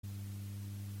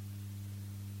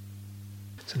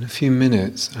So in a few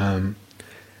minutes,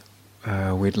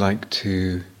 we'd like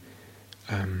to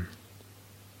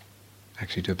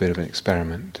actually do a bit of an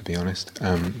experiment, to be honest,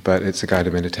 but it's a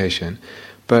guided meditation.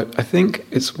 But I think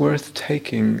it's worth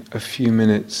taking a few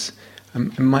minutes.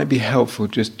 It might be helpful,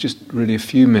 just really a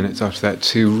few minutes after that,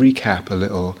 to recap a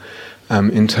little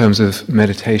in terms of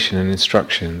meditation and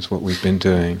instructions, what we've been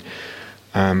doing,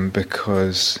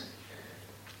 because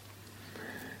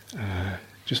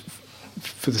just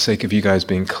for the sake of you guys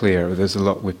being clear, there's a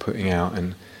lot we're putting out,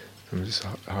 and it's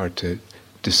hard to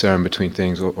discern between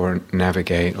things or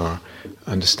navigate or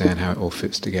understand how it all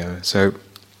fits together. So,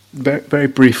 very, very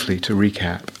briefly to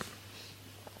recap.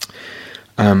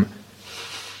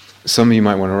 Some of you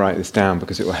might want to write this down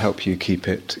because it will help you keep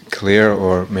it clear,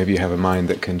 or maybe you have a mind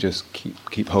that can just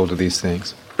keep hold of these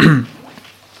things.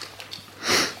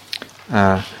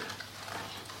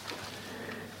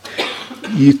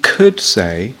 You could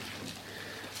say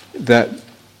that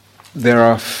there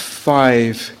are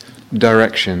 5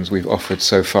 directions we've offered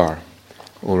so far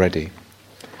already,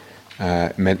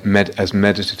 as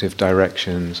meditative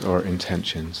directions or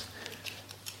intentions.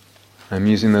 I'm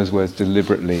using those words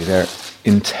deliberately. They're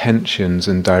intentions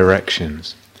and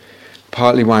directions.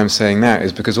 Partly why I'm saying that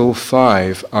is because all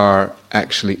 5 are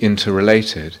actually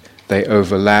interrelated. They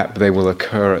overlap, they will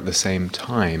occur at the same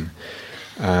time.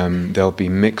 There'll be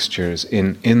mixtures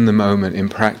in the moment in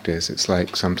practice. It's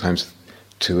like sometimes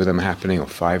 2 of them are happening, or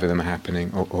 5 of them are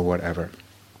happening, or whatever.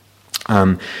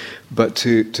 But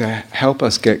to help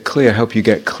us get clear, help you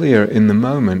get clear in the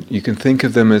moment, you can think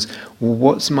of them as, well,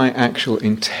 what's my actual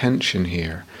intention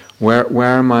here? Where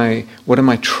am I? What am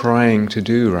I trying to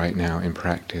do right now in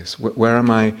practice? Where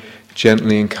am I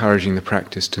gently encouraging the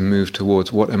practice to move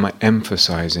towards? What am I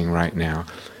emphasizing right now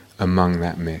among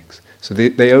that mix? So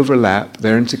they overlap,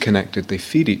 they're interconnected, they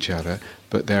feed each other,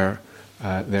 but they're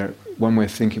one way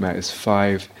of thinking about it is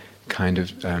 5 kind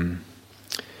of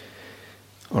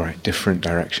different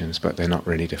directions, but they're not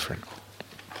really different.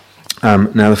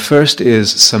 Now the first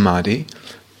is samadhi,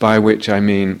 by which I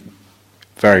mean,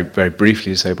 very, very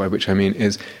briefly to say, by which I mean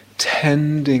is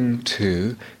tending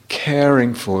to,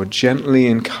 caring for, gently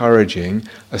encouraging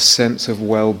a sense of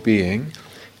well-being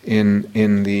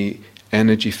in the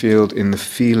energy field, in the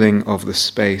feeling of the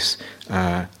space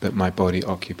that my body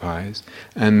occupies,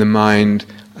 and the mind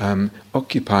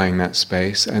occupying that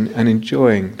space and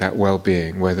enjoying that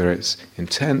well-being, whether it's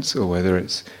intense or whether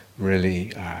it's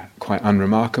really quite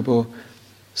unremarkable,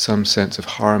 some sense of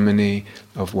harmony,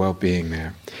 of well-being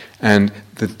there. And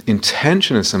the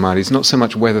intention of samadhi is not so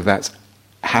much whether that's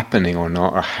happening or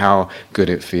not, or how good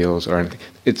it feels or anything.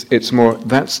 It's more,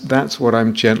 that's what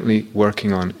I'm gently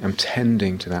working on. I'm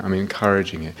tending to that, I'm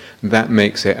encouraging it. That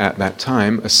makes it at that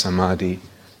time a samadhi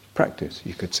practice,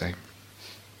 you could say.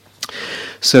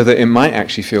 So that it might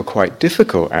actually feel quite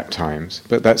difficult at times,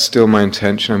 but that's still my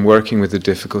intention. I'm working with the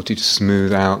difficulty to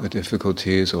smooth out the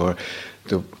difficulties or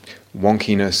the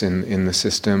wonkiness in the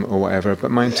system or whatever,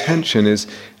 but my intention is,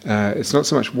 it's not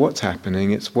so much what's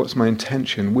happening, it's what's my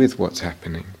intention with what's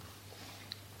happening.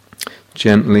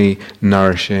 Gently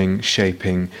nourishing,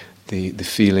 shaping the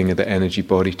feeling of the energy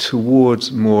body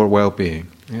towards more well-being.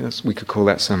 We could call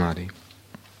that samadhi.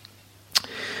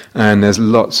 And there's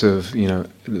lots of, we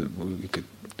could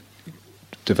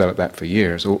develop that for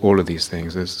years, all of these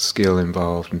things. There's skill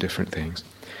involved and different things.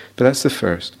 But that's the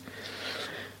first.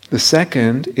 The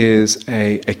second is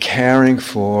a caring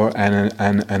for and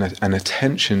an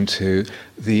attention to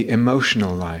the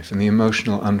emotional life and the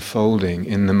emotional unfolding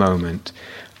in the moment.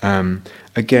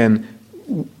 Again,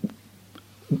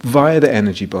 via the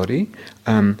energy body.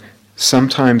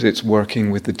 Sometimes it's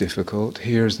working with the difficult.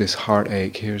 Here's this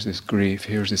heartache, here's this grief,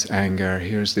 here's this anger,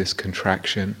 here's this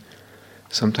contraction.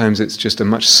 Sometimes it's just a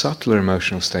much subtler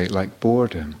emotional state like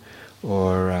boredom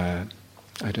or,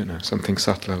 something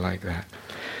subtler like that.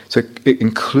 So it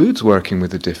includes working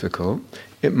with the difficult.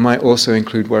 It might also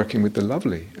include working with the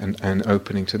lovely and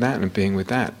opening to that and being with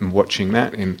that and watching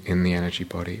that in the energy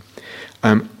body.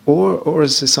 Or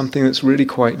is this something that's really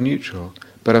quite neutral?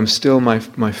 But I'm still, my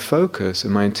focus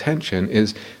and my intention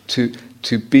is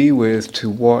to be with, to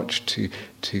watch, to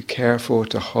care for,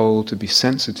 to hold, to be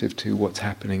sensitive to what's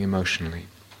happening emotionally.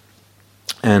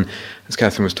 And as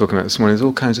Catherine was talking about this morning, there's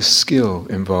all kinds of skill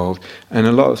involved, and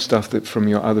a lot of stuff that from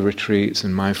your other retreats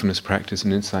and mindfulness practice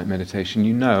and insight meditation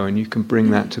and you can bring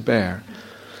that to bear.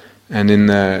 And in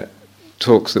the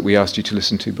talks that we asked you to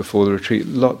listen to before the retreat,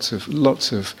 lots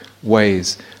of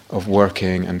ways of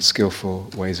working and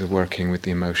skillful ways of working with the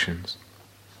emotions.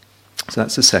 So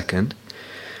that's the second.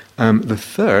 The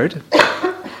third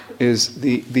is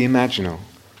the imaginal.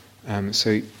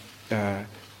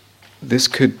 this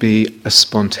could be a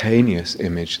spontaneous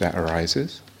image that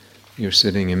arises. You're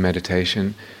sitting in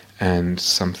meditation and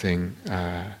something,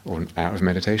 or out of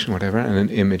meditation, whatever, and an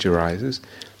image arises,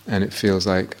 and it feels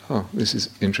like, oh, this is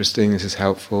interesting, this is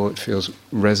helpful, it feels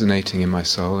resonating in my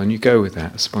soul, and you go with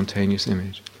that, a spontaneous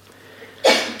image.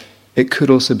 It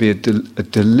could also be a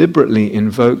deliberately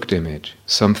invoked image,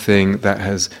 something that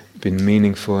has been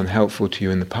meaningful and helpful to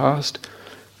you in the past.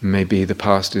 Maybe the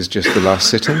past is just the last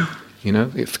sitting,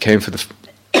 it came for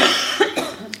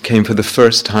the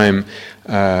first time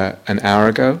an hour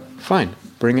ago, fine.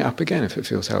 Bring it up again if it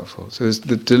feels helpful. So there's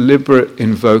the deliberate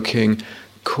invoking,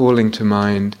 calling to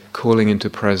mind, calling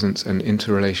into presence and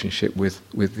into relationship with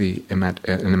an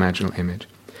imaginal image.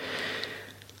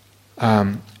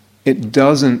 It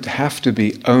doesn't have to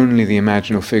be only the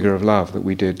imaginal figure of love that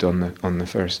we did on the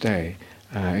first day.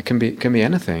 It can be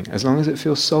anything, as long as it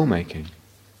feels soul-making.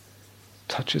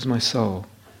 Touches my soul.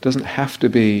 It doesn't have to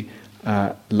be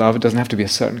love. It doesn't have to be a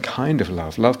certain kind of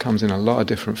love. Love comes in a lot of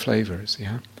different flavors,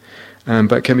 yeah?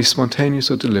 But it can be spontaneous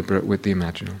or deliberate with the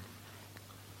imaginal.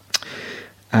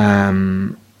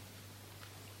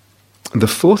 The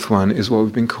fourth one is what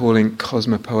we've been calling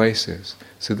cosmopoesis.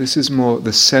 So this is more,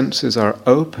 the senses are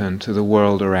open to the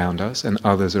world around us and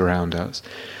others around us,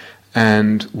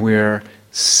 and we're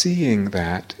seeing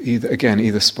that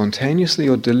either spontaneously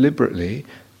or deliberately,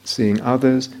 seeing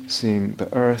others, seeing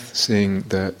the earth, seeing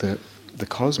the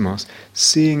cosmos,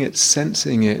 seeing it,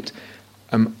 sensing it,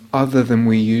 other than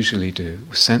we usually do,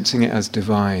 sensing it as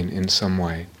divine in some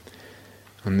way.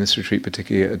 On this retreat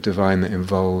particularly, a divine that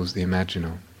involves the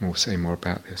imaginal. We'll say more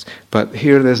about this. But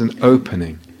here there's an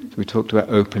opening. So we talked about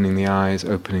opening the eyes,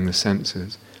 opening the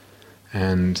senses.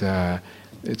 And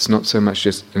it's not so much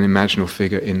just an imaginal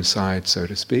figure inside, so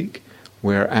to speak.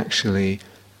 We're actually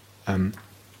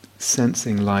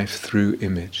sensing life through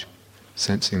image,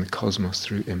 sensing the cosmos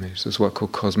through image. That's what's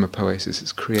called cosmopoesis.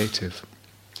 It's creative.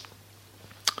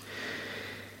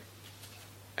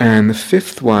 And the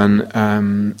fifth one,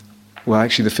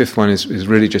 the fifth one is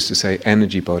really just to say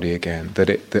energy body again.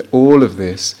 That all of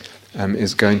this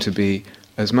is going to be,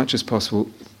 as much as possible,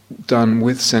 done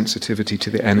with sensitivity to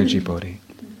the energy body.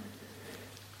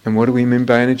 And what do we mean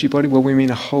by energy body? Well, we mean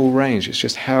a whole range. It's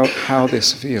just how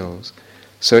this feels.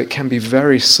 So it can be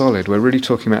very solid. We're really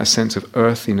talking about a sense of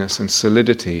earthiness and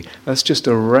solidity. That's just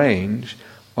a range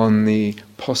on the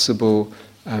possible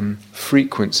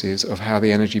frequencies of how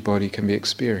the energy body can be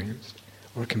experienced.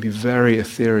 Or it can be very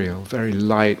ethereal, very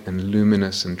light and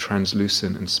luminous and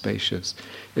translucent and spacious.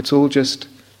 It's all just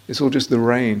the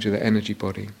range of the energy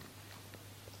body.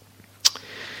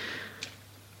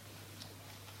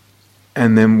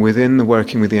 And then within the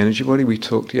working with the energy body, we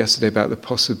talked yesterday about the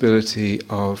possibility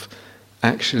of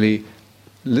actually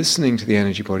listening to the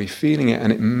energy body, feeling it,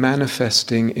 and it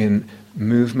manifesting in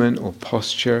movement or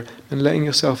posture, and letting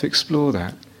yourself explore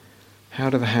that. How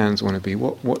do the hands want to be?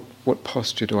 What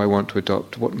posture do I want to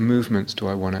adopt? What movements do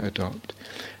I want to adopt?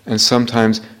 And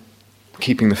sometimes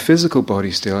keeping the physical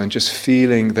body still and just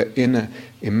feeling the inner,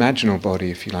 imaginal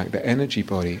body, if you like, the energy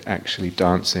body actually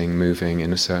dancing, moving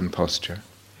in a certain posture.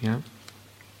 Yeah?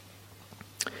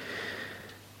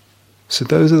 So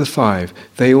those are the five.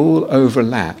 They all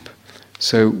overlap.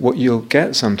 So what you'll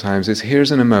get sometimes is,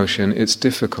 here's an emotion, it's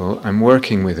difficult, I'm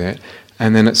working with it,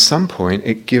 and then at some point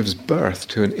it gives birth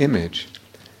to an image.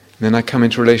 And then I come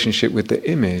into relationship with the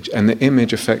image, and the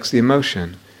image affects the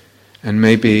emotion. And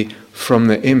maybe from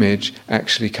the image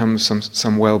actually comes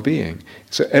some well-being.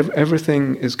 So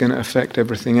everything is going to affect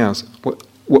everything else.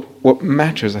 What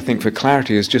matters, I think, for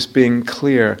clarity is just being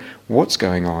clear what's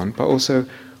going on, but also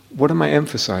what am I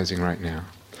emphasizing right now?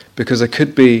 Because I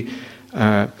could be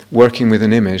working with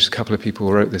an image, a couple of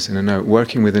people wrote this in a note,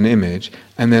 working with an image,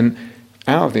 and then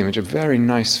out of the image a very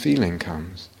nice feeling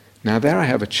comes. Now there I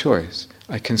have a choice.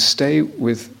 I can stay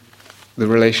with the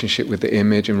relationship with the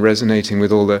image and resonating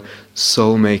with all the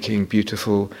soul-making,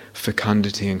 beautiful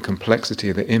fecundity and complexity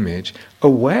of the image,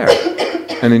 aware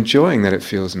and enjoying that it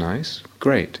feels nice,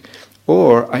 great.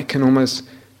 Or I can almost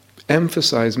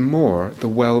emphasize more the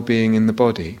well-being in the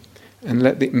body and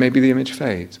maybe the image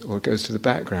fades or goes to the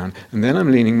background, and then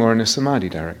I'm leaning more in a samadhi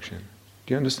direction.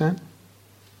 Do you understand?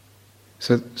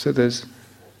 So there's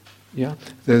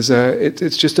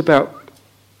it's just about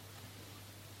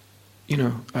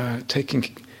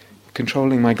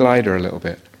controlling my glider a little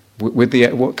bit with the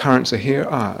what currents are here.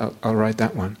 I'll ride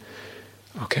that one.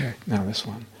 Okay, now this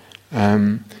one.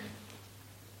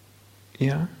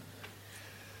 Yeah.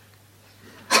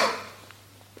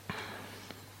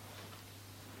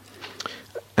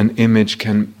 An image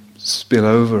can spill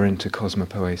over into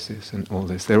cosmopoesis and all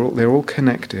this. They're all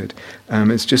connected.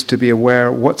 It's just to be aware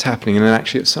of what's happening, and then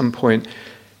actually at some point,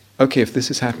 okay, if this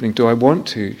is happening, do I want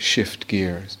to shift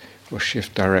gears or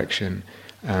shift direction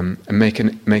and make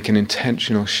an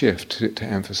intentional shift to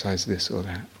emphasize this or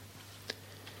that?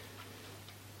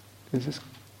 Is this?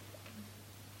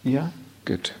 Yeah?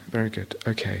 Good. Very good.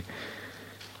 Okay.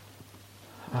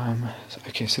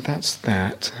 So that's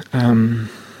that.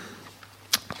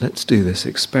 Let's do this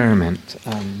experiment.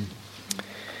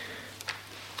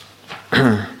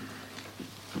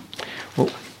 Well,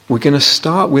 we're going to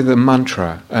start with a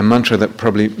mantra that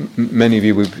probably many of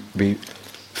you would be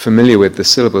familiar with. The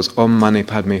syllables Om Mani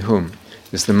Padme Hum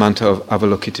is the mantra of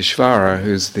Avalokiteshvara,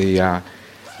 who's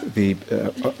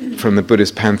from the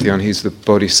Buddhist pantheon. He's the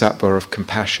bodhisattva of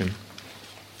compassion.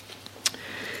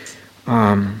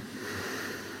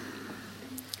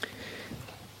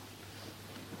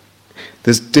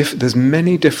 There's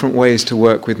many different ways to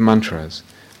work with mantras,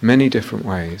 many different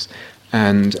ways,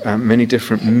 and many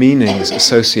different meanings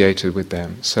associated with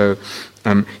them. So,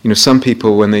 some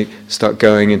people, when they start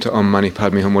going into Om Mani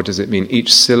Padme Hum, what does it mean?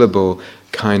 Each syllable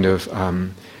kind of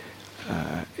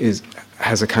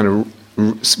has a kind of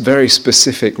very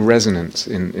specific resonance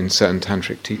in certain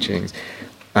tantric teachings.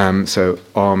 So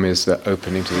Om is the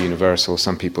opening to the universal,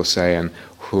 some people say, and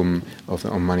Hum of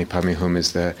the Om Mani Padme Hum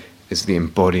is the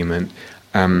embodiment.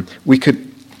 We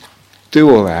could do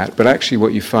all that, but actually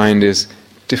what you find is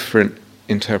different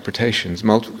interpretations,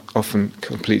 often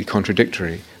completely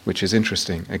contradictory, which is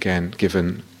interesting, again,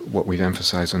 given what we've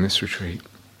emphasized on this retreat.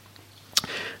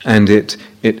 And it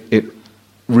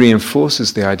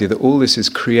reinforces the idea that all this is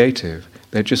creative.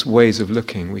 They're just ways of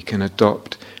looking. We can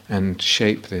adopt and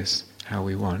shape this how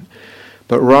we want.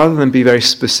 But rather than be very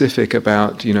specific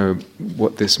about,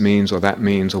 what this means or that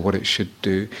means or what it should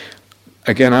do,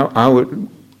 again,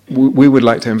 we would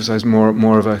like to emphasize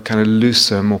more of a kind of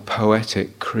looser, more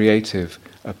poetic, creative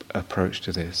approach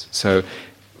to this. So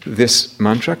this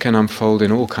mantra can unfold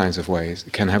in all kinds of ways.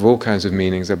 It can have all kinds of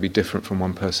meanings that will be different from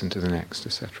one person to the next,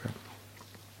 etc.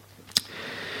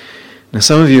 Now,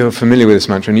 some of you are familiar with this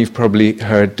mantra, and you've probably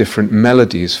heard different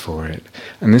melodies for it.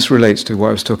 And this relates to what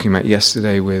I was talking about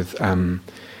yesterday with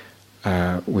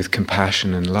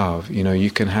compassion and love.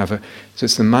 You can have so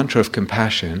it's the mantra of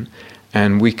compassion,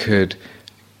 and we could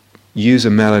use a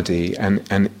melody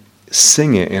and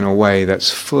sing it in a way that's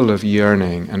full of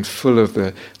yearning and full of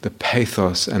the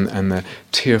pathos and the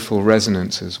tearful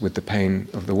resonances with the pain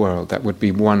of the world. That would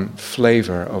be one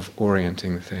flavor of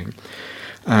orienting the thing.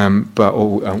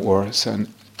 Or a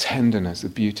certain tenderness, a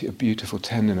beautiful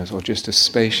tenderness, or just a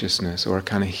spaciousness, or a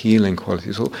kind of healing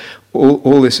quality. So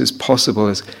all this is possible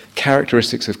as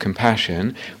characteristics of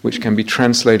compassion, which can be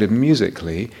translated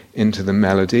musically into the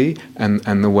melody and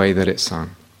the way that it's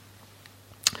sung.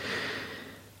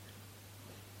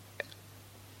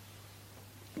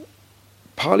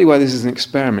 Partly why this is an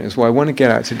experiment is what I want to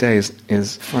get at today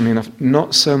is funny enough,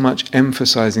 not so much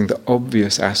emphasizing the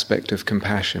obvious aspect of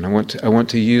compassion. I want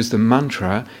to use the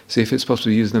mantra, see if it's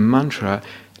possible to use the mantra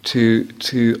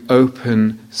to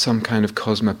open some kind of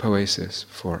cosmopoesis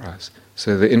for us.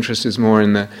 So the interest is more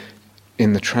in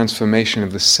the transformation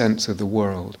of the sense of the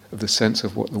world, of the sense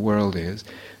of what the world is,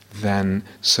 than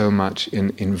so much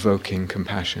in invoking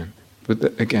compassion.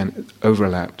 But again,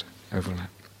 overlapped.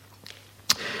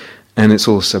 And it's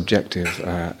all subjective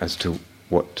as to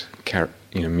what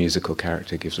musical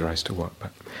character gives rise to what.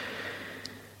 But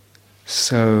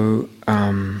so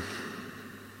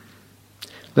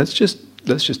let's just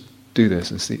do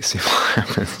this and see what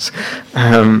happens.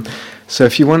 So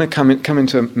if you want to come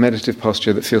into a meditative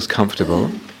posture that feels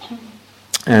comfortable,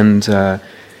 and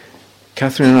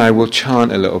Catherine and I will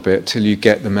chant a little bit till you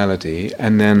get the melody,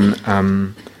 and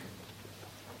then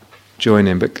join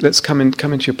in. But let's come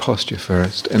into your posture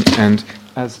first, and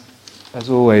as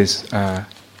always,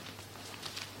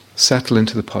 settle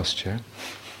into the posture.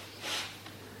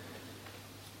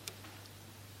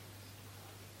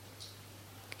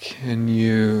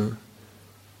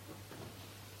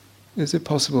 Is it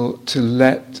possible to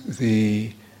let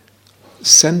the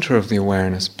center of the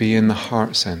awareness be in the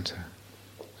heart center,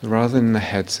 rather than the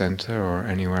head center or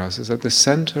anywhere else? Is that the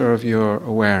center of your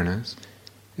awareness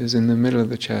is in the middle of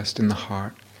the chest, in the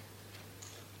heart.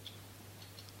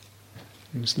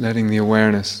 And just letting the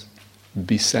awareness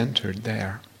be centered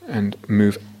there and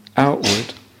move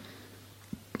outward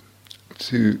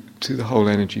to the whole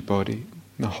energy body,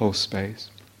 the whole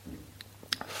space.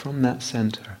 From that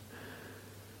center.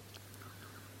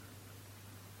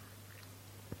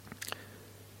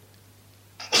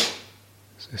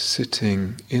 So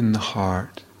sitting in the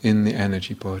heart, in the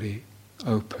energy body,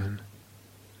 open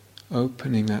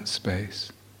opening that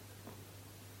space,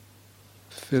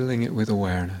 filling it with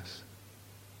awareness.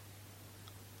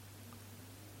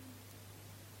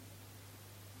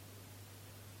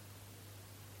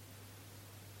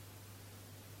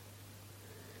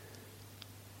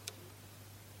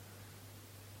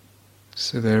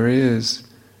 So there is,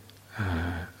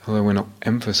 although we're not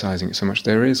emphasizing it so much,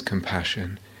 there is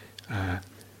compassion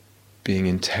being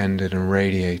intended and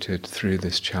radiated through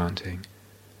this chanting.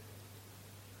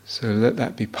 So let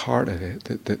that be part of it,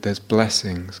 that there's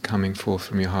blessings coming forth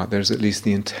from your heart. There's at least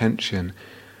the intention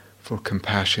for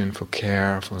compassion, for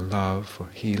care, for love, for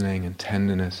healing and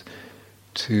tenderness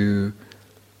to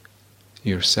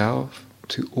yourself,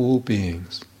 to all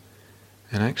beings,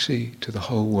 and actually to the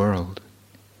whole world.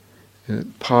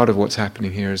 Part of what's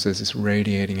happening here is there's this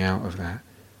radiating out of that.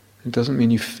 It doesn't mean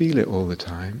you feel it all the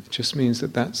time. It just means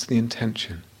that that's the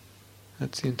intention.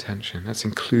 That's the intention. That's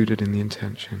included in the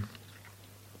intention.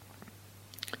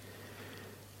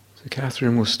 So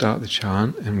Catherine will start the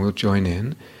chant and we'll join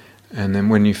in. And then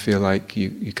when you feel like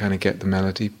you kind of get the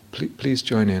melody, please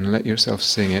join in and let yourself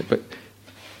sing it, but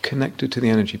connected to the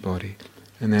energy body.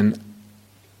 And then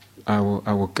I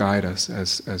will guide us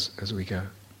as we go.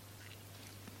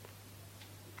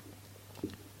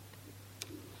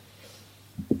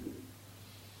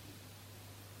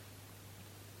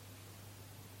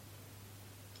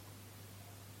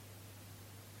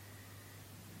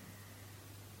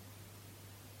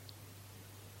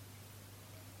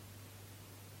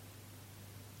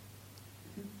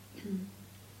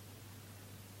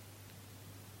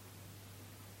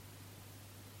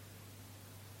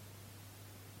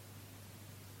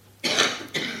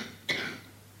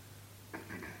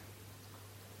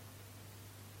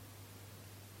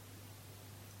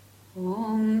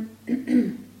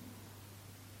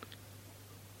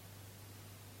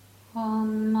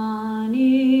 Om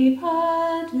Mani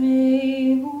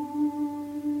Padme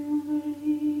Hum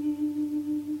Hri.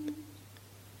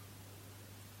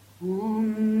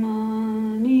 Om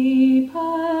Mani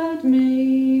Padme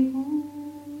Hum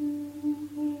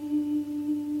Hri.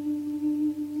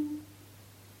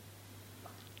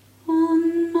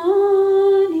 Om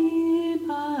Mani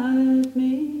Padme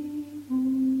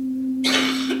Hum.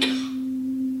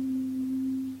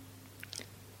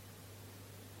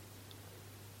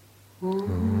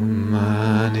 Om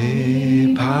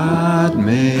Mani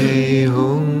Padme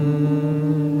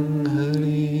Hum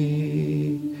Hari.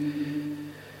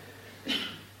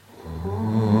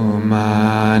 Om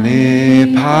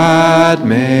Mani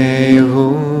Padme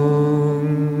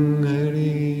Hum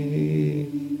Hari.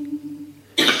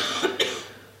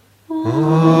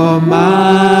 Om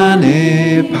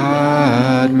Mani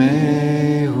Padme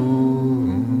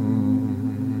Hum.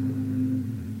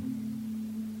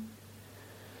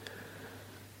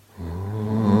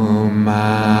 Om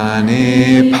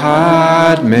Mani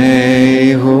Padme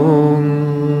Hum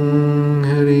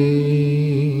Hari.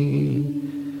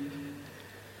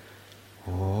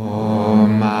 Om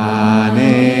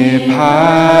Mani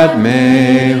Padme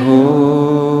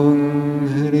Hum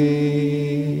Hari.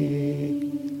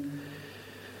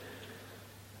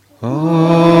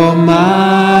 Om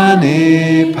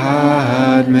Mani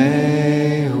Padme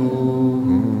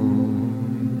Hum.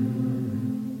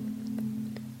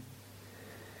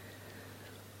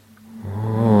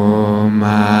 Om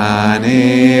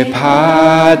Mani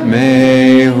Padme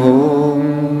Hum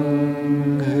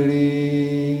Hari.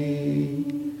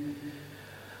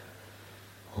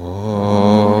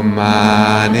 Om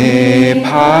Mani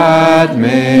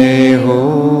Padme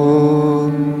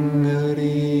Hum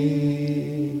Hari.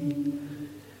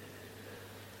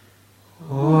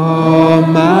 Om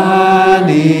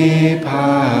Mani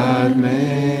Padme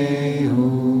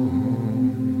Hum.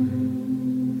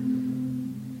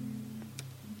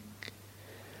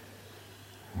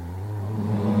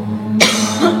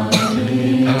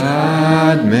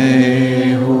 Padme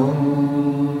Hum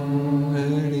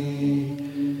Hari.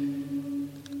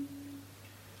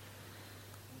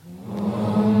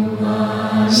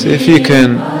 See if you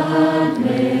can,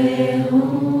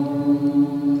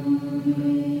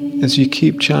 as you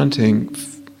keep chanting,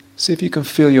 see if you can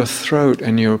feel your throat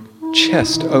and your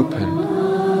chest open.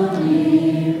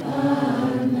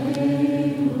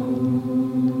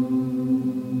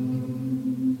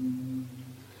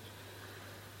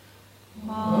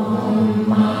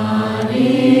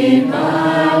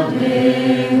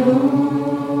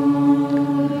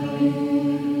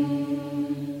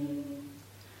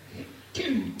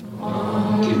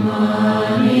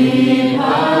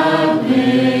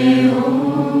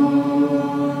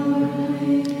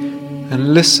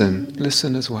 And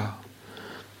listen as well.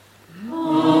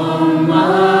 Om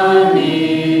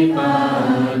Mani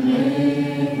Padme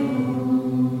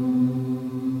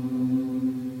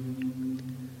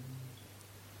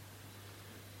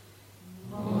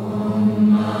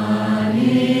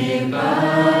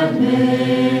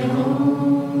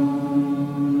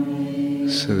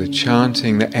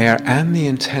chanting, the air and the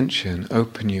intention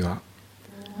open you up.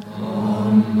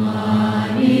 Om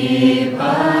Mani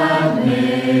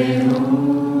Padme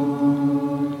Hum.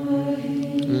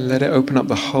 Let it open up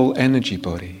the whole energy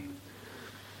body.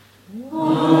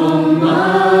 Om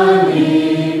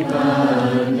Mani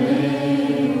Padme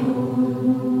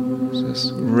Hum. So it's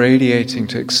radiating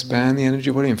to expand the energy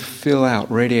body and fill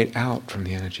out, radiate out from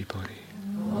the energy body.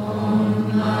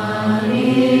 Om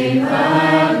Mani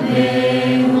Padme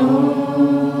Hum.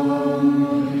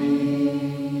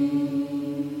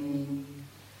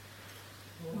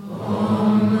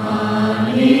 Om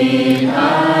Mani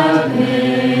Padme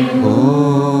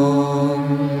Om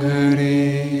Hari.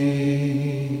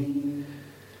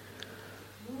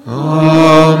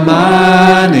 Om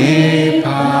Mani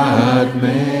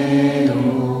Padme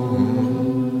Hum.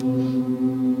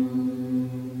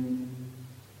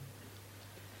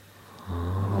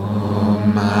 Om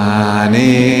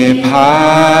Mani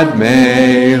Padme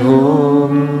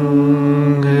Hum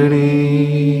Hari.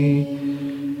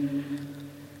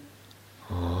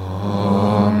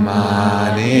 Om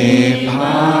Mani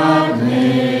Padme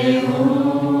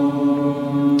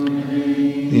Hum.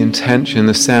 The intention,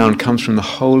 the sound comes from the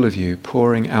whole of you,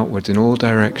 pouring outwards in all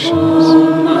directions.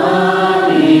 Om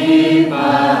Mani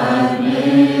Padme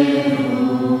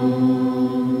Hum.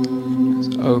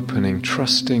 It's opening,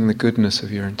 trusting the goodness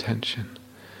of your intention.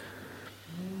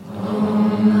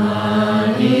 Om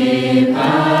Mani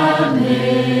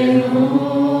Padme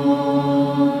Hum.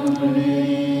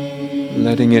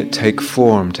 Letting it take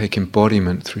form, take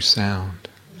embodiment through sound.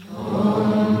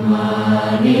 Om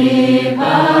Mani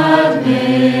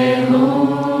Padme Hum.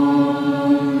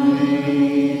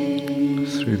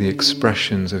 Through the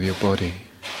expressions of your body.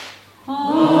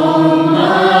 Om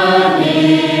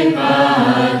Mani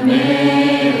Padme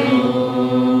Hum.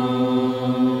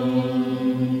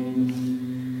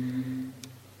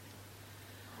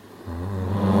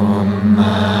 Om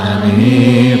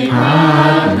Mani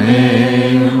Padme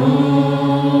Hum.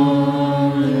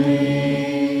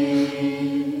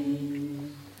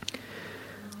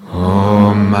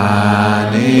 Om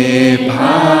Mani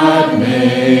Padme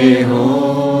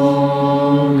Hum.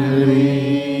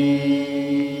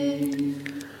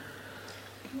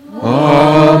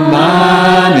 Om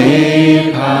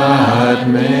Mani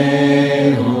Padme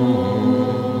Hum.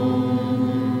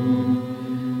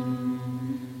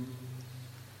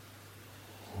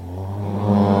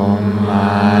 Om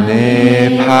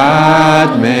Mani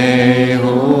Padme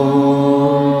Hum.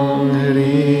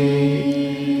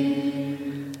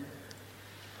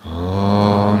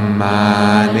 Om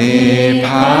Mani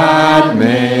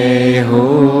Padme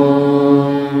Hum.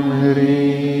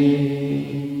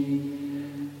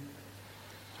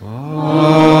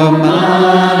 Om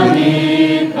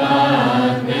Mani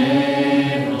Padme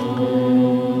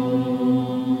Hum.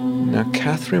 Now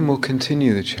Catherine will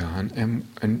continue the chant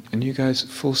and you guys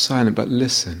fall silent but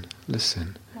listen.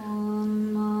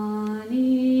 Om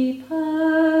Mani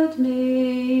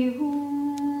Padme Hum.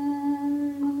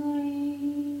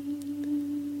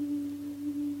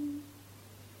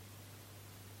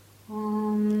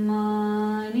 Om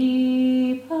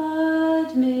Mani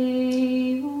Padme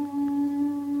Hum.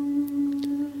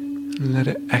 Let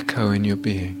it echo in your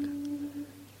being.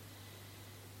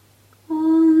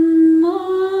 Om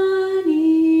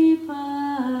Mani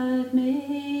Padme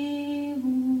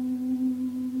Hum.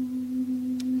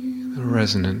 The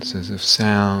resonances of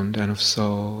sound and of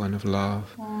soul and of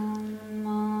love. Om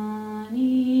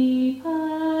Mani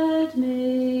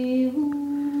Padme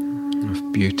Hum.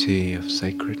 Of beauty, of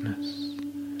sacredness.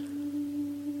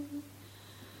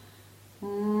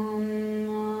 Om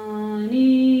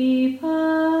Mani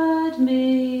Padme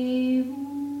Hum.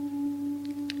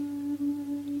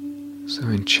 So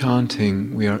in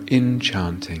chanting, we are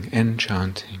enchanting.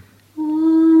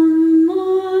 Om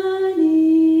Mani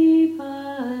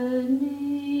Padme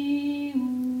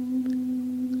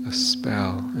Hum. A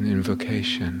spell, an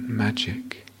invocation,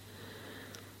 magic.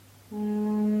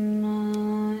 Om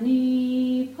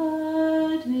Mani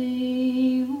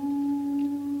Padme Hum.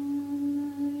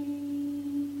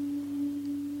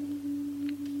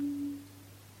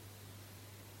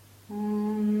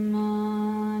 Om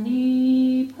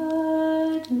Mani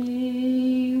Padme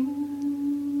Hum.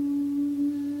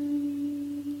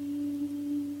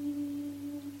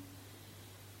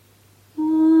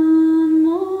 Om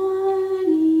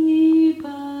Mani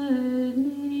Padme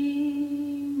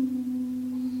Hum.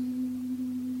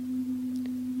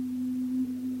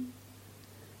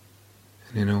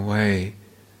 And in a way,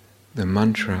 the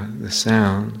mantra, the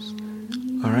sounds,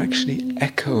 are actually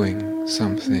echoing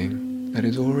something that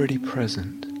is already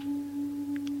present.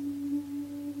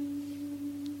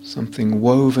 something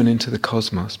woven into the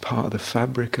cosmos, part of the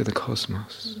fabric of the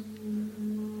cosmos.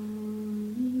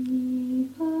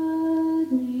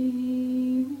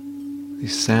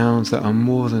 These sounds that are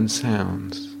more than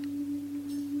sounds,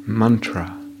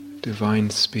 mantra, divine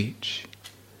speech.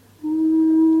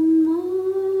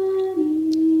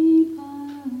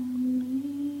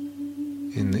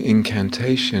 In the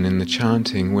incantation, in the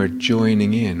chanting, we're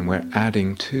joining in, we're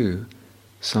adding to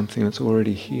something that's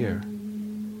already here,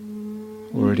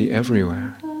 already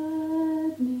everywhere.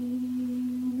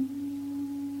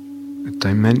 A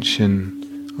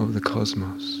dimension of the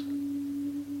cosmos.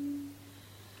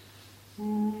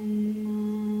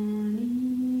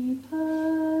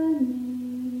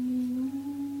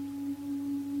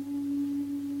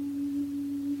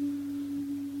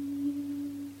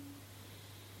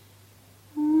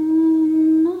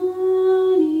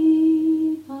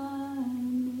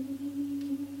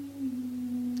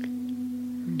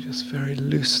 Just very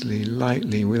loosely,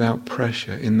 lightly, without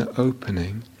pressure, in the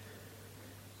opening,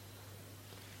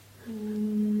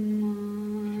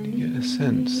 you get a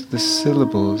sense, the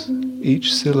syllables,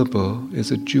 each syllable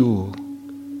is a jewel.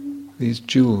 These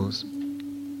jewels,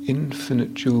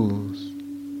 infinite jewels,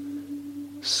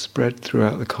 spread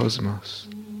throughout the cosmos.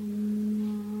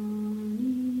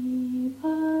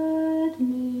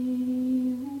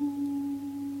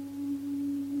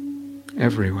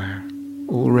 Everywhere,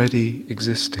 already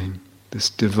existing, this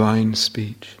divine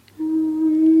speech.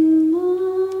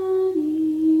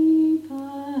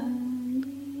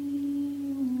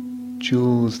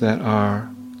 Jewels that are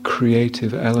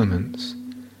creative elements,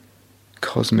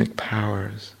 cosmic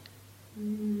powers,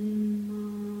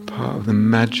 part of the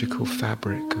magical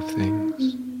fabric of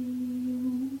things.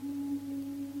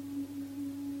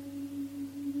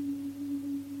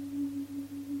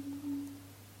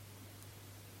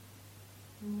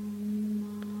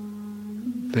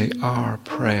 They are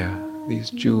prayer, these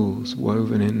jewels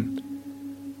woven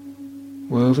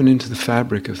into the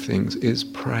fabric of things is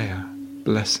prayer,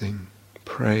 blessing,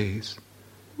 praise.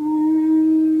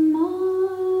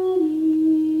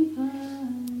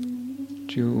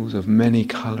 Jewels of many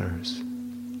colors,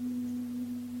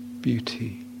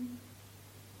 beauty,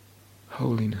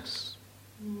 holiness.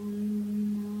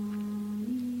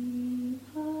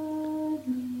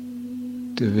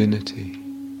 Divinity.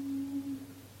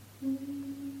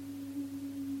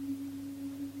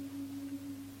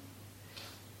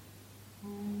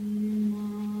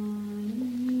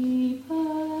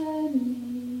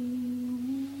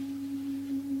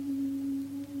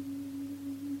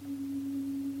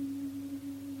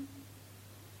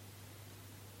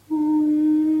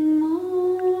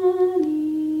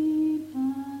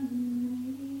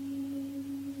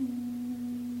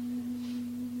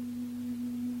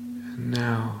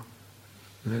 Now,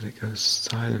 let it go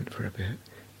silent for a bit.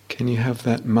 Can you have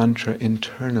that mantra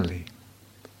internally?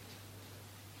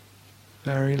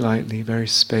 Very lightly, very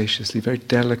spaciously, very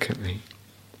delicately.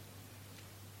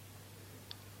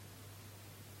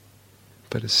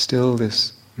 But it's still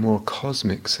this more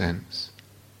cosmic sense.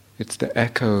 It's the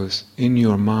echoes in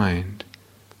your mind,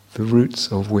 the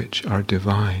roots of which are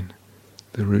divine,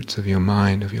 the roots of your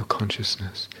mind, of your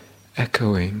consciousness,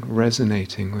 echoing,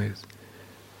 resonating with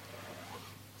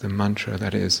the mantra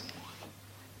that is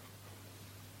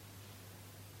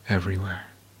everywhere.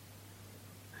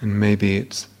 And maybe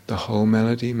it's the whole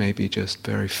melody, maybe just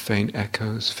very faint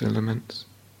echoes, filaments.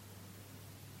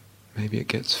 Maybe it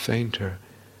gets fainter.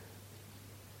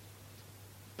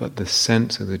 But the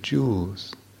sense of the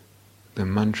jewels, the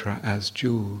mantra as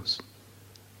jewels,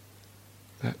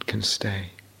 that can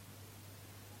stay.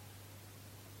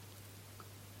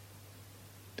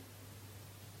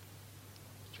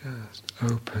 Just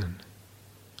open,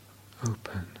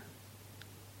 open.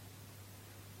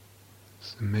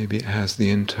 So maybe it has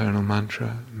the internal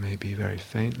mantra, maybe very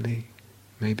faintly,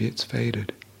 maybe it's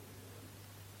faded.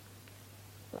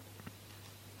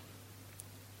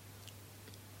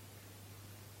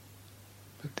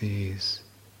 But these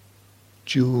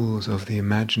jewels of the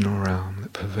imaginal realm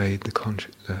that pervade the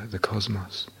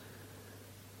cosmos,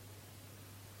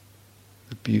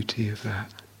 the beauty of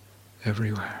that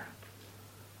everywhere.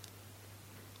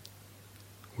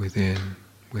 Within,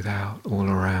 without, all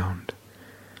around.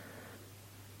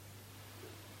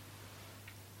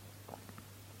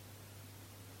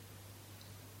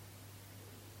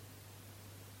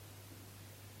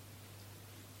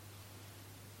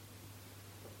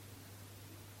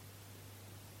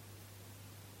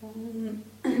 Om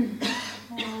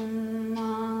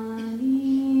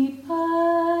Mani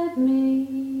Padme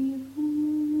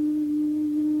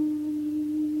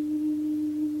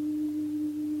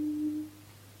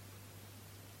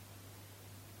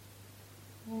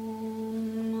Hum.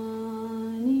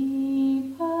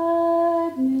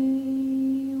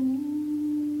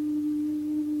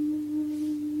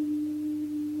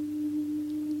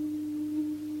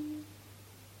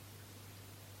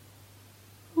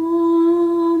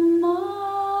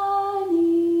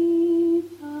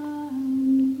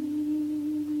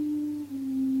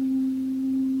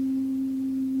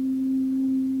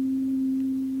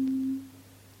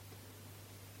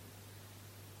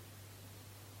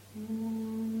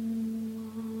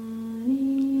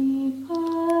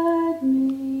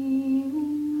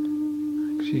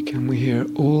 Can we hear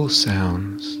all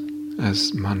sounds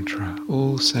as mantra,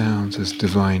 all sounds as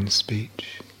divine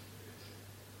speech?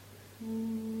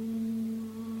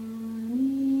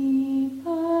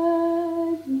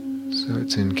 So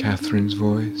it's in Catherine's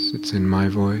voice, it's in my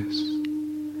voice.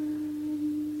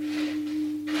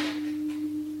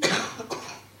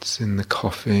 It's in the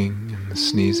coughing and the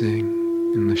sneezing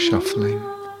and the shuffling.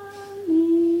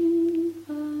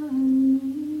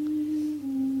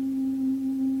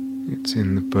 It's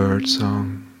in the bird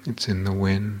song, it's in the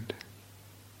wind.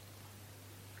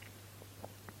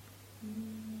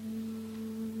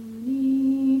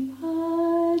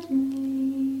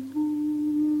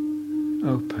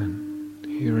 Open,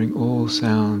 hearing all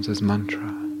sounds as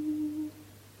mantra.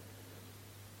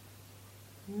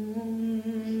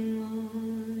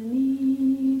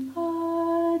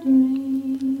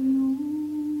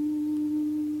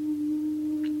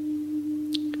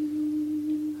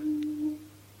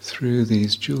 Through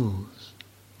these jewels,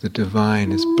 the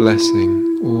divine is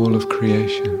blessing all of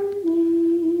creation.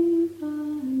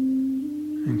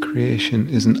 And creation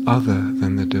isn't other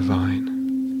than the divine.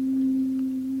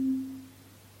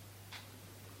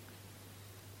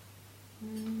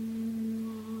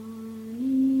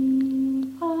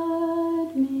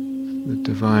 The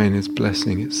divine is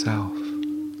blessing itself.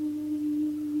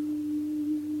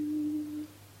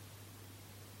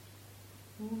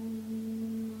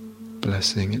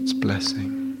 Blessing its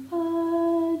blessing.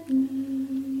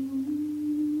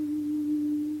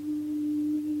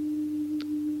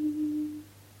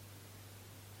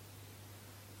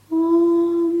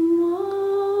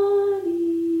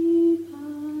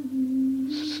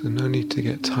 So no need to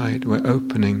get tight. We're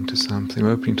opening to something.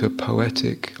 We're opening to a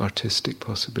poetic, artistic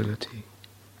possibility.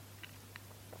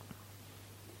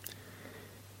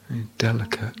 Very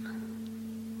delicate.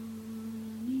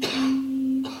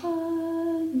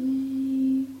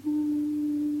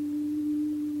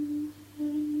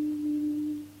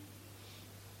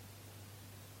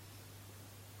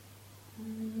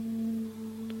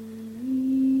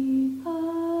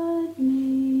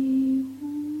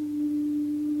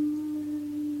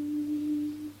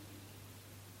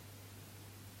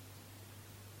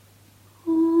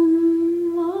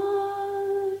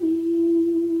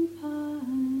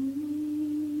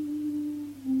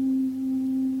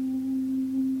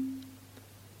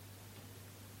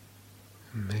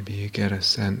 Maybe you get a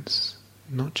sense,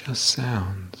 not just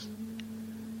sounds,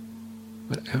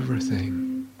 but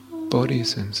everything, body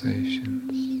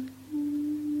sensations.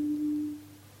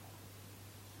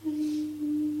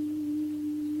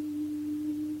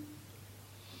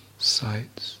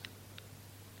 Sights.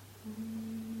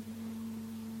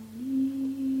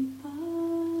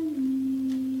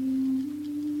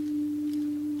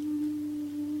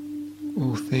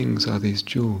 All things are these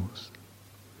jewels.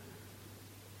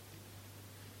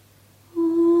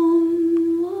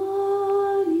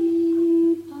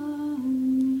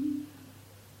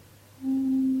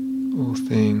 All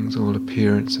things, all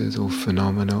appearances, all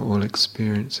phenomena, all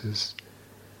experiences,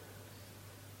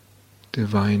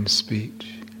 divine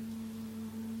speech.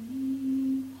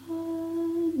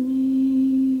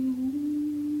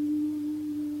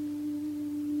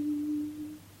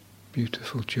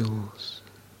 Beautiful jewels.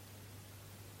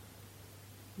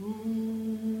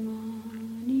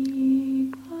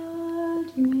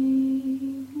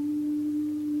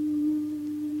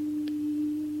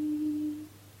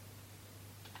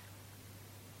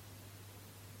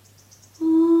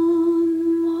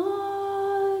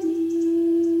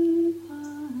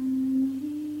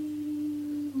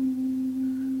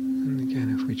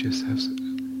 Just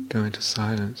go into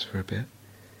silence for a bit.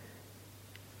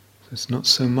 So it's not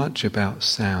so much about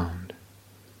sound,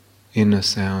 inner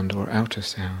sound or outer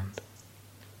sound.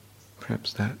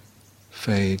 Perhaps that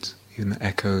fades, even the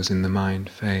echoes in the mind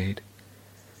fade.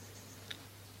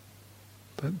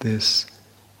 But this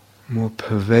more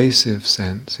pervasive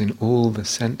sense in all the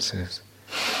senses,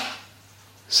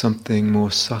 something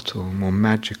more subtle, more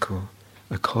magical,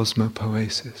 a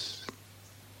cosmopoesis.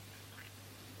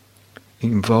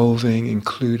 Involving,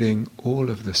 including all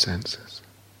of the senses.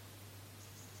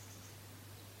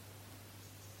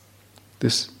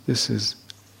 This is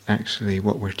actually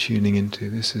what we're tuning into.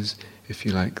 This is, if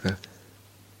you like, the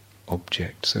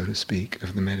object, so to speak,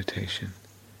 of the meditation.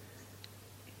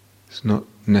 It's not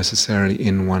necessarily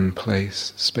in one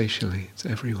place spatially, it's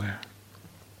everywhere.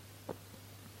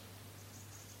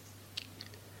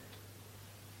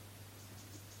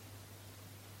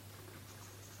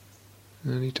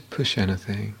 No need to push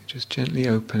anything, just gently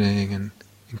opening and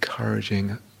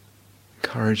encouraging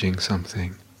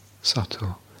something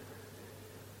subtle.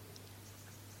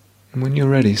 And when you're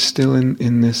ready, still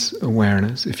in this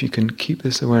awareness, if you can keep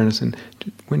this awareness, and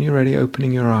when you're ready,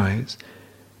 opening your eyes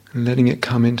and letting it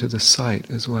come into the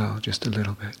sight as well, just a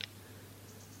little bit.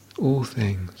 All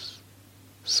things,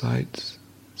 sights,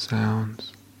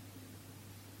 sounds,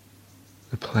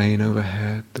 the plane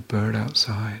overhead, the bird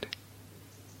outside.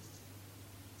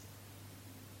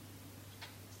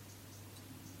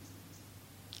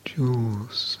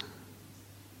 Jewels.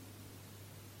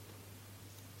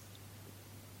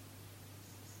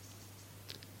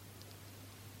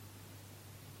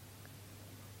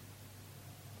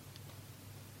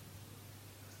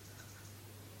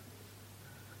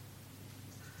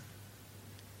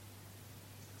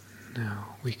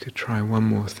 Now we could try one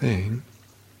more thing.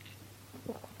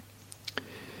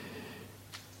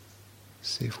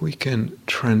 See if we can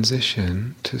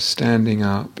transition to standing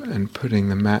up and putting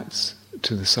the mats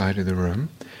to the side of the room,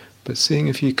 but seeing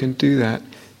if you can do that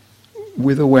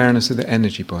with awareness of the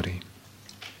energy body.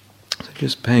 So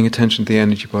just paying attention to the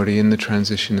energy body in the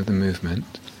transition of the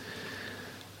movement.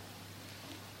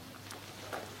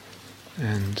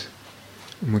 And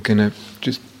we're going to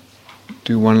just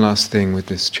do one last thing with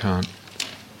this chant.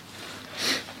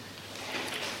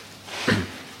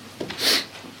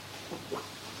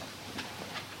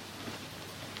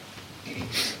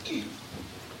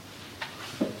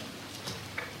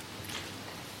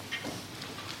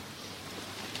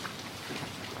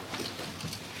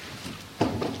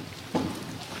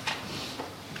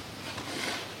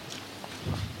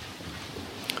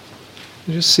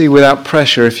 Just see without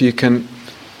pressure if you can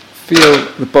feel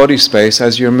the body space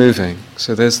as you're moving.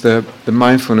 So there's the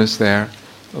mindfulness there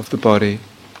of the body.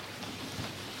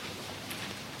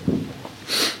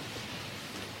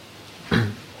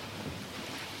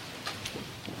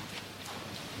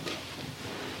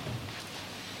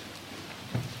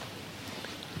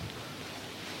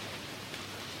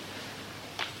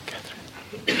 Catherine,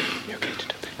 you okay to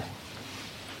do a bit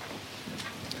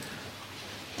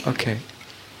more? Okay.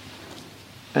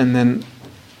 And then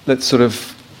let's sort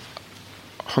of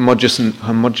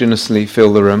homogeneously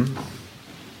fill the room.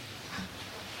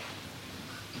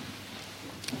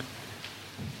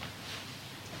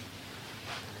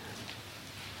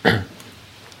 You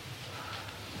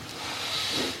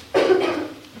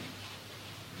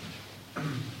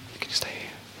can stay here.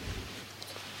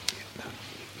 Yeah, no,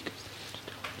 you can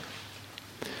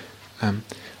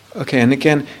stay. Okay, and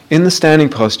again, in the standing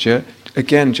posture,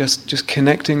 again, just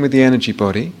connecting with the energy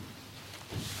body,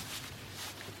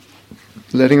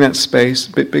 letting that space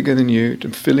a bit bigger than you,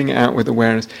 filling it out with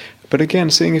awareness. But again,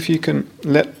 seeing if you can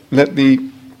let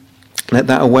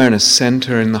that awareness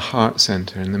center in the heart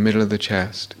center, in the middle of the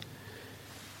chest,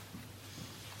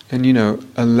 and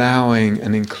allowing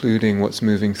and including what's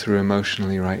moving through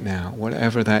emotionally right now,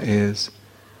 whatever that is.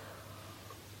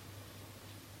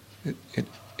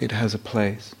 It has a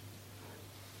place.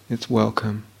 It's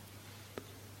welcome.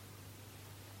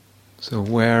 So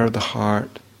aware of the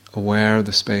heart, aware of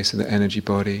the space of the energy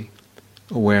body,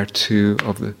 aware too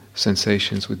of the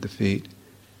sensations with the feet.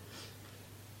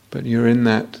 But you're in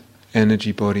that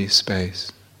energy body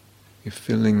space. You're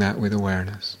filling that with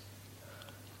awareness.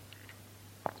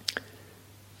 I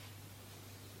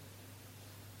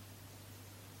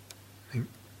think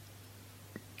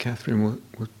Catherine will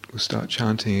start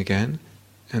chanting again,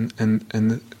 and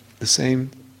the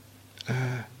same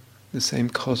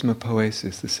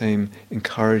cosmopoesis, the same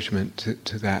encouragement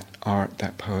to that art,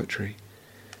 that poetry.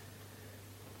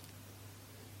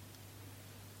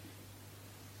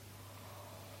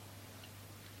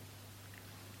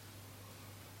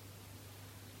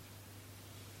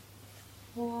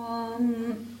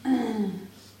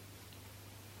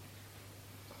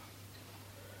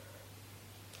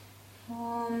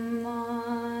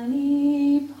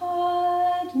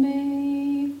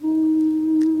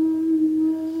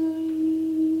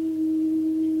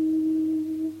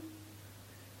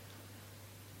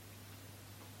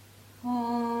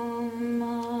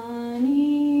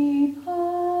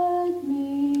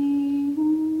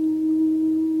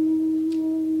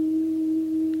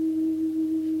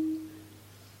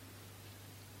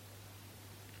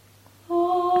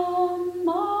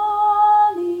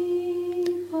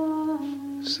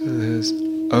 So there's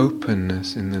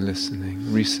openness in the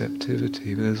listening,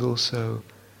 receptivity, but there's also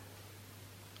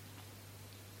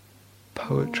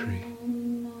poetry.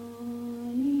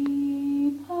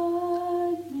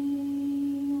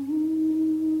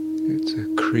 It's a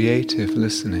creative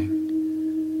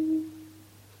listening,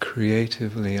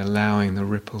 creatively allowing the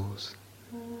ripples,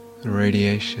 the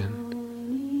radiation.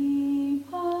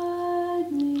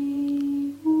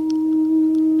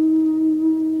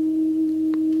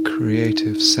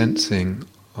 Creative sensing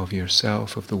of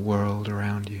yourself, of the world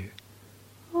around you.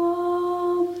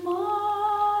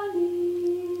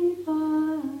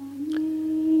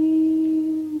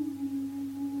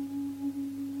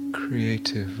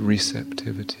 Creative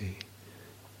receptivity.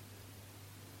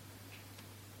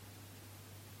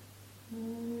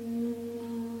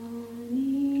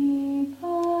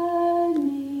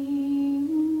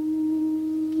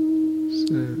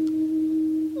 So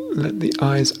let the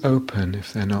eyes open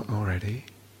if they're not already.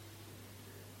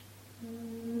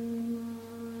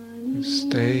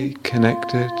 Stay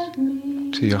connected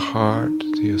to your heart,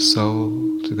 to your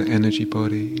soul, to the energy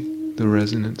body, the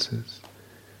resonances.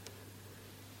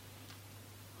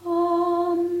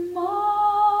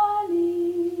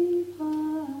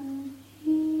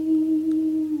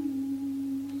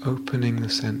 Opening the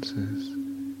senses.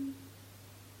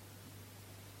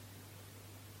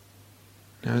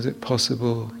 Now, is it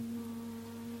possible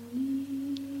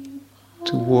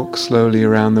to walk slowly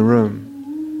around the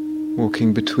room,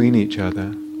 walking between each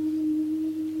other,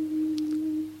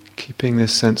 keeping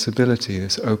this sensibility,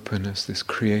 this openness, this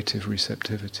creative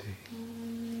receptivity?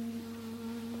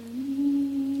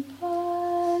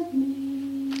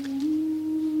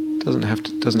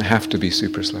 Doesn't have to be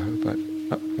super slow, but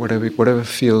whatever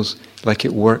feels like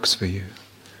it works for you.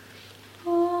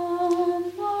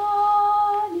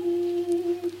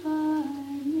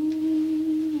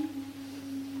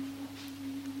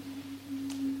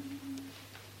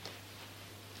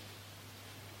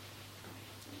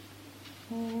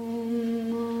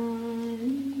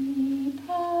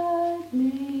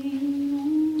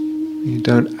 You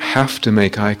don't have to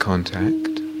make eye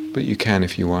contact, but you can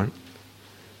if you want.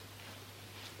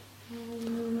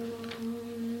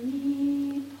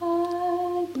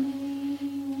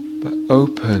 But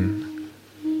open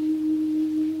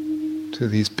to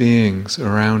these beings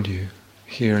around you,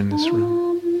 here in this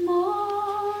room.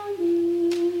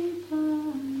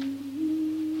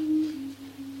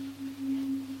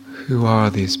 Who are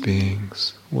these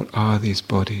beings? What are these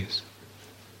bodies?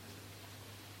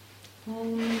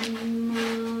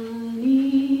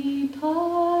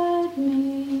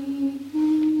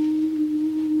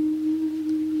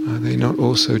 Are they not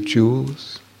also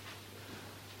jewels?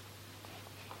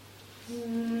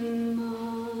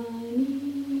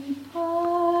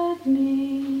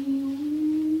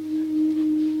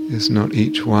 Is not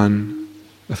each one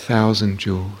 1,000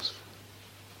 jewels?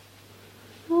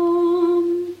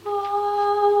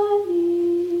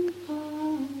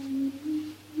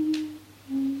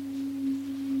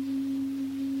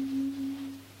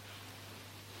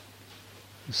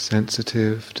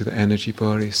 Sensitive to the energy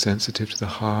body, sensitive to the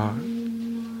heart,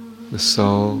 the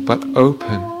soul, but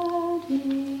open.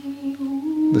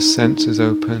 The senses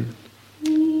open.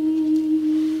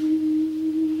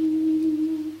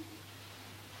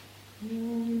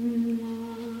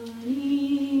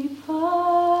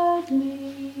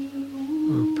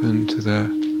 Open to the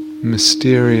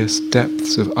mysterious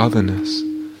depths of otherness.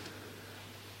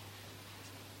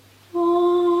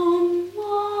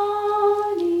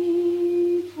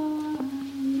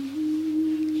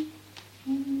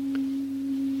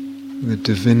 The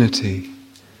divinity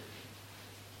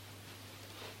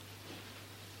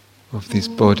of these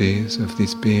bodies, of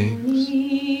these beings.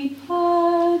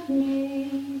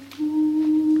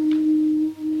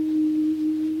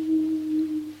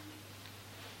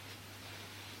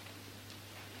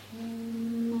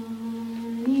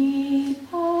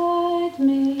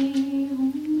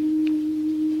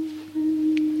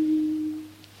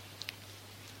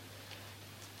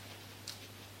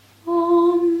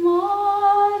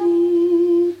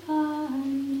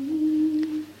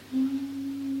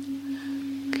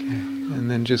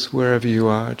 And just wherever you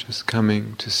are, just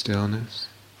coming to stillness.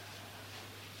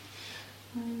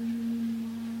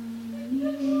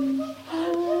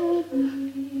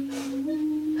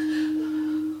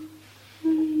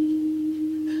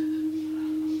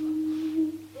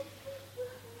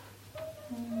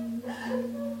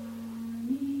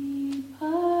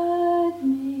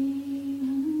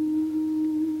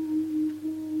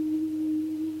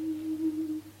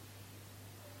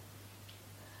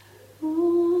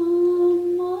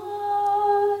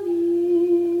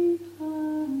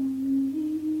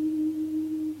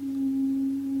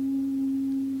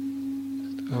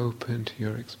 Open to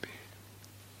your experience.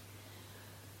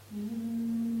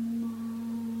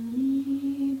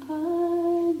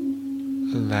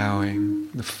 Allowing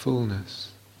the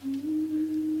fullness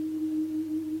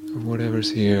of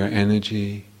whatever's here,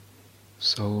 energy,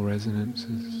 soul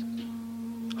resonances,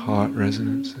 heart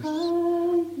resonances.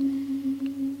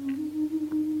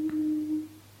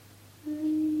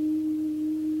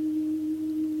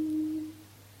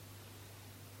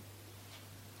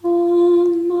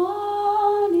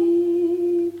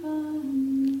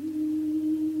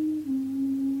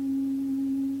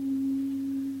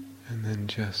 then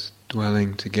just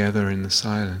dwelling together in the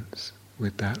silence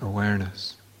with that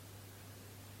awareness.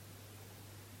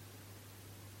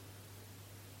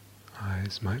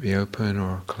 Eyes might be open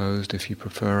or closed if you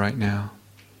prefer right now.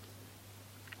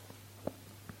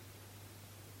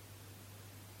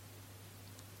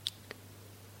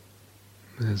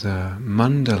 There's a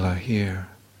mandala here.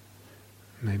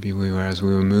 Maybe as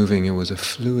we were moving, it was a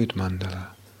fluid mandala.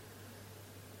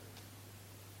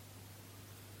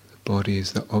 The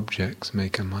bodies, the objects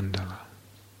make a mandala.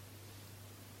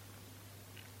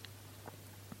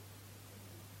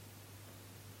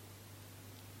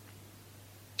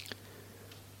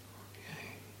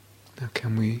 Okay. Now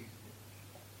can we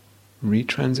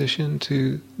retransition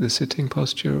to the sitting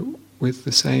posture with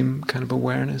the same kind of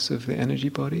awareness of the energy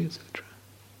body, etc.?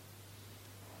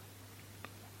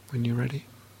 When you're ready.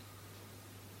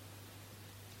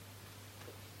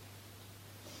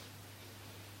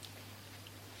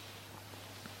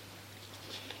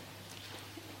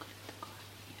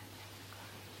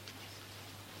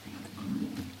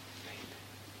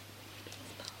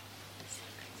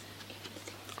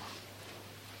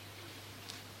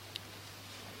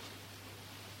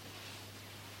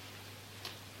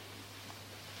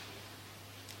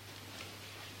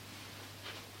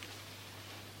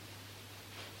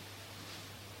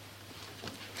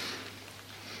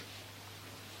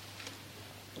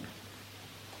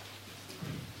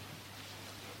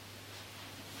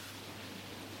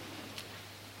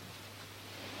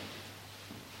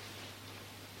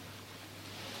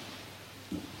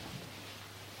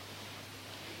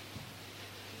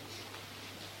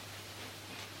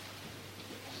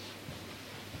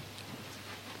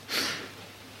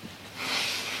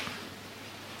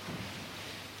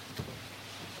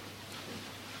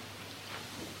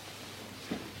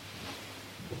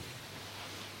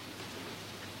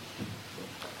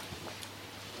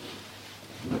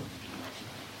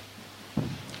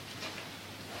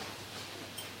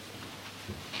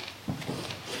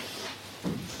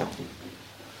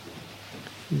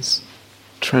 These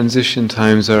transition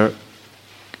times are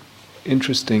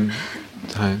interesting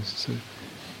times, so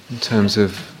in terms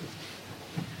of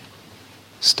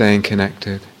staying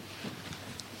connected.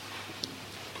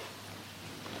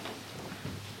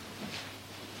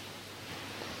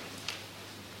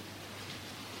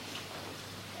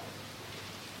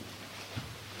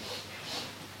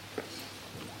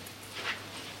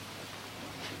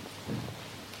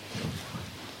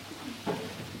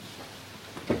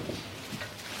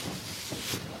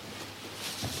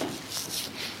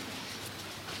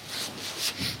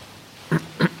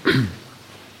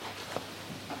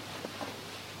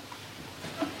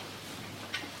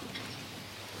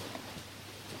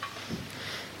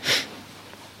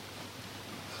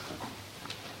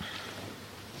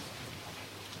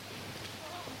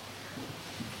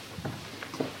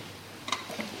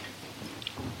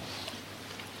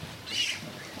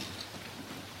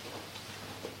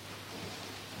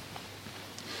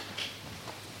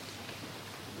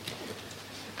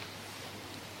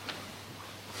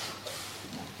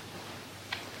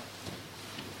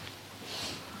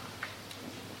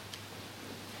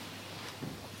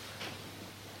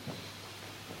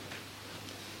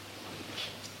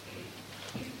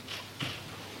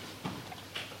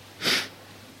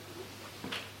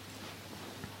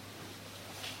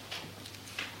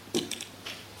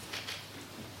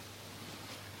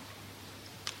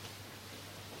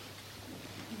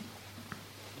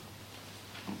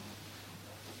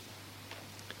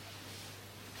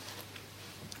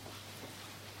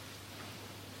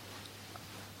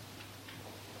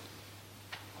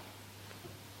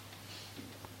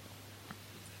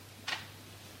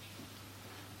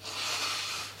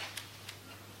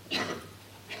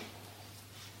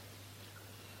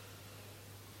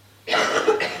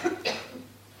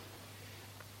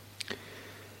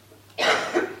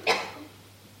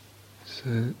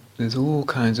 So there's all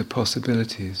kinds of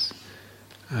possibilities.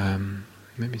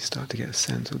 Maybe start to get a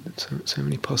sense of so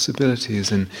many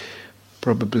possibilities, and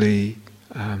probably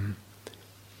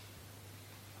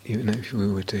even if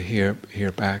we were to hear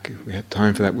back, if we had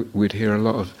time for that, we'd hear a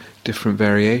lot of different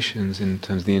variations in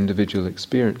terms of the individual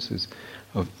experiences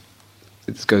of.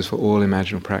 This goes for all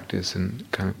imaginal practice and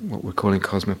kind of what we're calling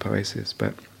cosmopoesis.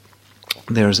 But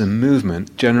there is a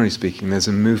movement, generally speaking, there's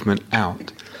a movement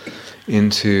out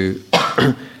into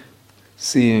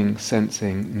seeing,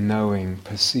 sensing, knowing,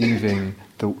 perceiving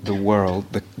the world,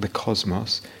 the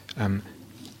cosmos,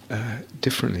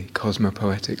 differently,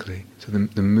 cosmopoetically. So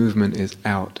the movement is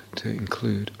out to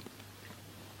include.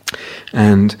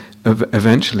 And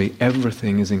eventually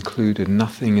everything is included,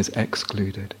 nothing is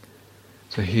excluded.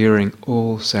 So hearing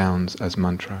all sounds as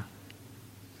mantra,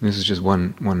 And this is just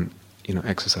one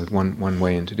exercise, one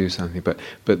way in to do something. But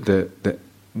the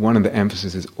one of the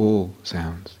emphasis is all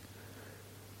sounds.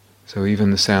 So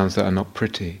even the sounds that are not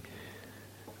pretty,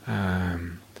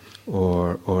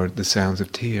 or the sounds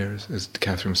of tears, as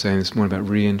Catherine was saying this morning about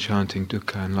re-enchanting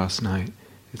dukkha, and last night,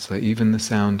 it's like even the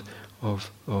sound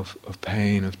of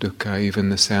pain, of dukkha, even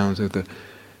the sounds of the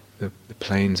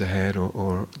planes ahead,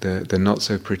 or the not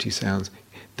so pretty sounds,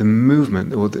 the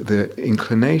movement or the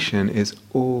inclination is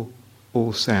all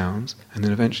sounds, and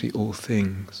then eventually all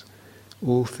things.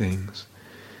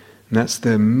 And that's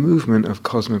the movement of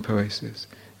cosmopoesis.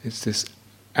 It's this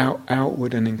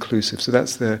outward and inclusive. So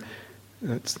that's the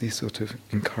sort of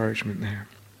encouragement there.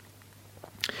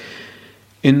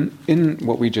 In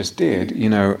what we just did,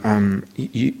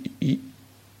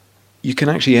 you can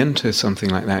actually enter something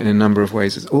like that in a number of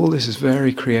ways. All this is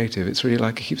very creative. It's really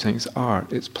like I keep saying, it's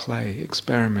art, it's play,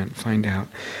 experiment, find out.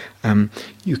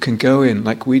 You can go in,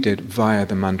 like we did, via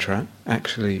the mantra,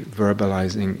 actually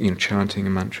verbalizing, chanting a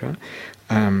mantra.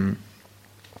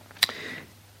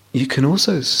 You can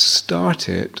also start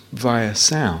it via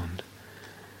sound.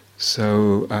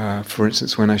 So, for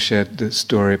instance, when I shared the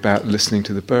story about listening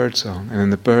to the bird song, and then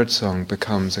the bird song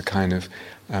becomes a kind of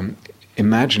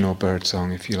imaginal bird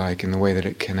song, if you like, in the way that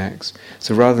it connects.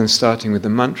 So rather than starting with the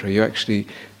mantra, you actually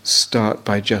start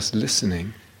by just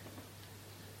listening.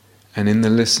 And in the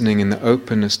listening, in the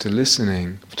openness to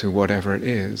listening to whatever it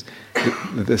is,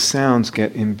 the sounds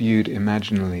get imbued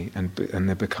imaginally, and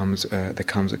there comes a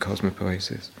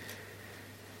cosmopoesis.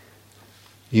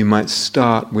 You might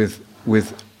start with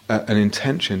an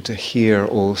intention to hear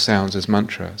all sounds as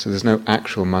mantra. So there's no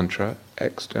actual mantra,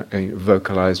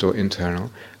 vocalized or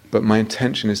internal, but my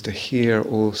intention is to hear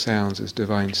all sounds as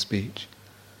divine speech.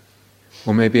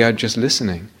 Or maybe I'm just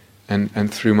listening,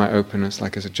 and through my openness,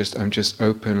 like I said, I'm just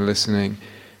open, listening,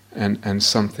 and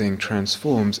something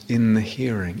transforms in the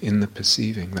hearing, in the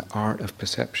perceiving, the art of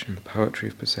perception, the poetry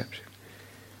of perception.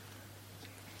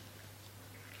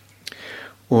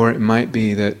 Or it might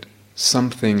be that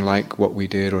something like what we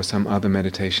did, or some other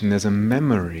meditation, there's a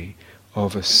memory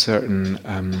of a certain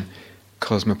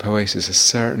cosmopoesis, a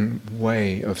certain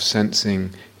way of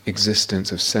sensing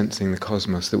existence, of sensing the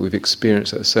cosmos that we've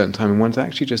experienced at a certain time. And one's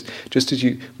actually just as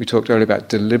we talked earlier about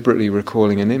deliberately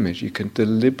recalling an image, you can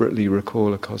deliberately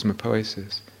recall a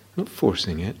cosmopoesis, not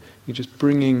forcing it. You're just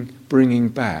bringing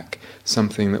back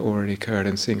something that already occurred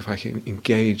and seeing if I can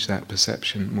engage that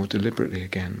perception more deliberately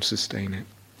again, sustain it.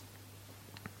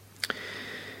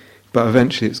 But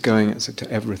eventually it's going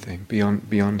to everything,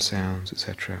 beyond sounds,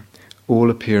 etc. All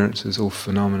appearances, all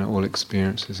phenomena, all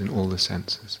experiences in all the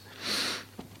senses.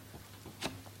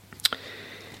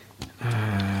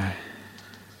 I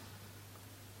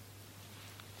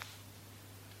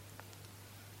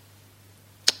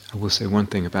will say one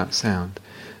thing about sound.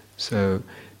 So,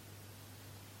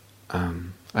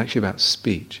 actually about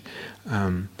speech.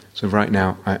 So right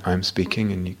now I'm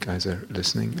speaking and you guys are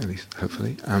listening, at least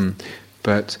hopefully.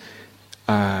 But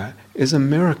is a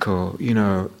miracle,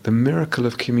 the miracle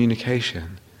of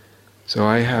communication. So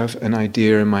I have an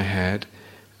idea in my head,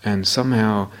 and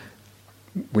somehow,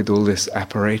 with all this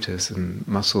apparatus and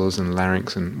muscles and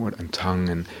larynx and tongue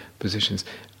and positions,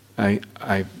 I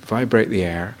vibrate the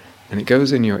air, and it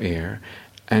goes in your ear,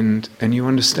 and you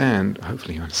understand.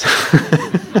 Hopefully, you understand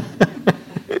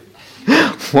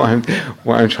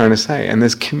what I'm trying to say. And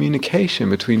there's communication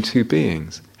between two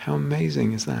beings. How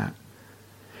amazing is that?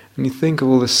 And you think of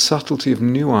all the subtlety of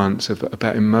nuance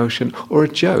about emotion, or a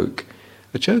joke.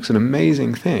 A joke's an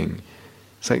amazing thing.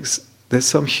 It's like there's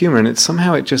some humor, and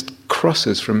somehow it just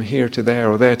crosses from here to there,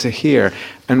 or there to here,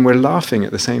 and we're laughing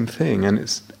at the same thing, and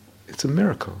it's a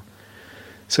miracle.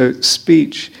 So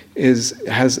speech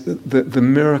has the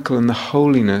miracle and the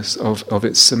holiness of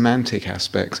its semantic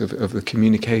aspects of the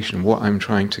communication, what I'm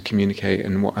trying to communicate,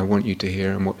 and what I want you to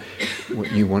hear, and what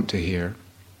you want to hear.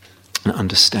 And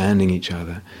understanding each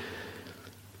other.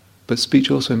 But speech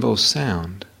also involves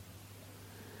sound.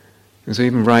 And so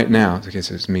even right now, I guess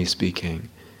it's me speaking,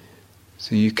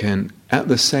 so you can, at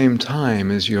the same time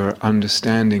as you're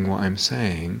understanding what I'm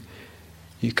saying,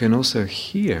 you can also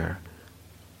hear.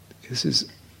 This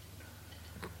is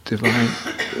divine,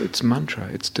 it's mantra,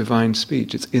 it's divine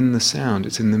speech, it's in the sound,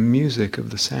 it's in the music of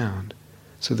the sound.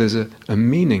 So there's a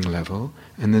meaning level,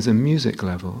 and there's a music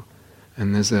level,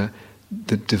 and the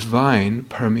divine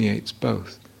permeates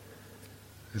both.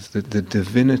 It's the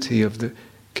divinity of the.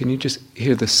 Can you just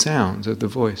hear the sounds of the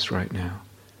voice right now?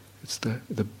 It's the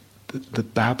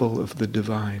babble of the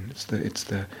divine. It's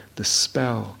the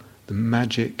spell, the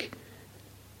magic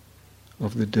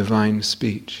of the divine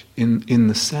speech in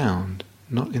the sound,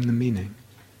 not in the meaning.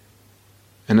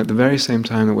 And at the very same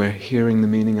time that we're hearing the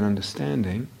meaning and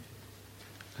understanding,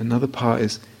 another part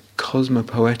is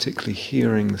cosmopoetically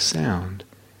hearing the sound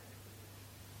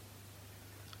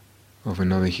of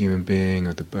another human being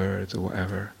or the birds or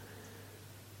whatever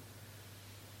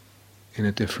in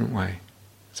a different way.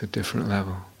 It's a different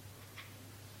level.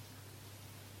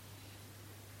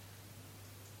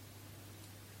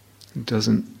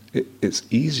 It's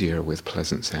easier with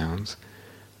pleasant sounds,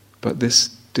 but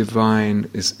this divine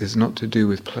is not to do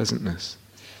with pleasantness.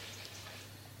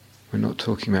 We're not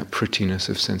talking about prettiness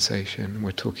of sensation.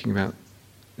 We're talking about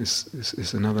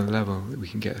this another level that we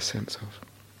can get a sense of.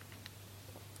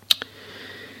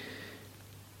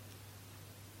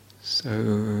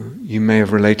 So you may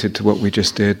have related to what we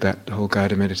just did, that whole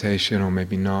guided meditation, or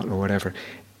maybe not, or whatever.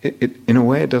 In a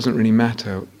way, it doesn't really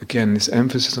matter. Again, this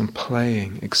emphasis on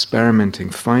playing,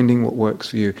 experimenting, finding what works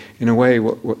for you. In a way,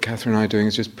 what Catherine and I are doing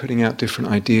is just putting out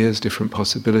different ideas, different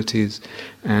possibilities,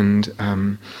 and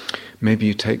maybe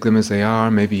you take them as they are,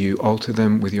 maybe you alter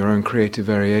them with your own creative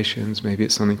variations, maybe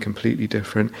it's something completely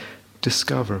different.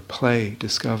 Discover, play,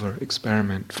 discover,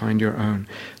 experiment, find your own.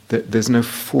 There's no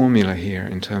formula here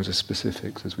in terms of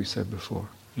specifics, as we said before.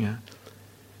 Yeah.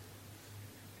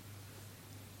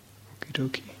 Okie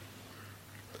dokie.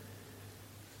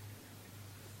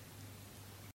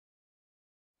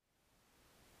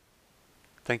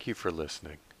 Thank you for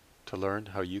listening. To learn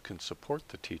how you can support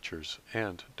the teachers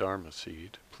and Dharma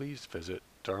Seed, please visit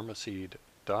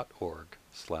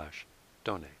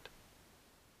dharmaseed.org/donate.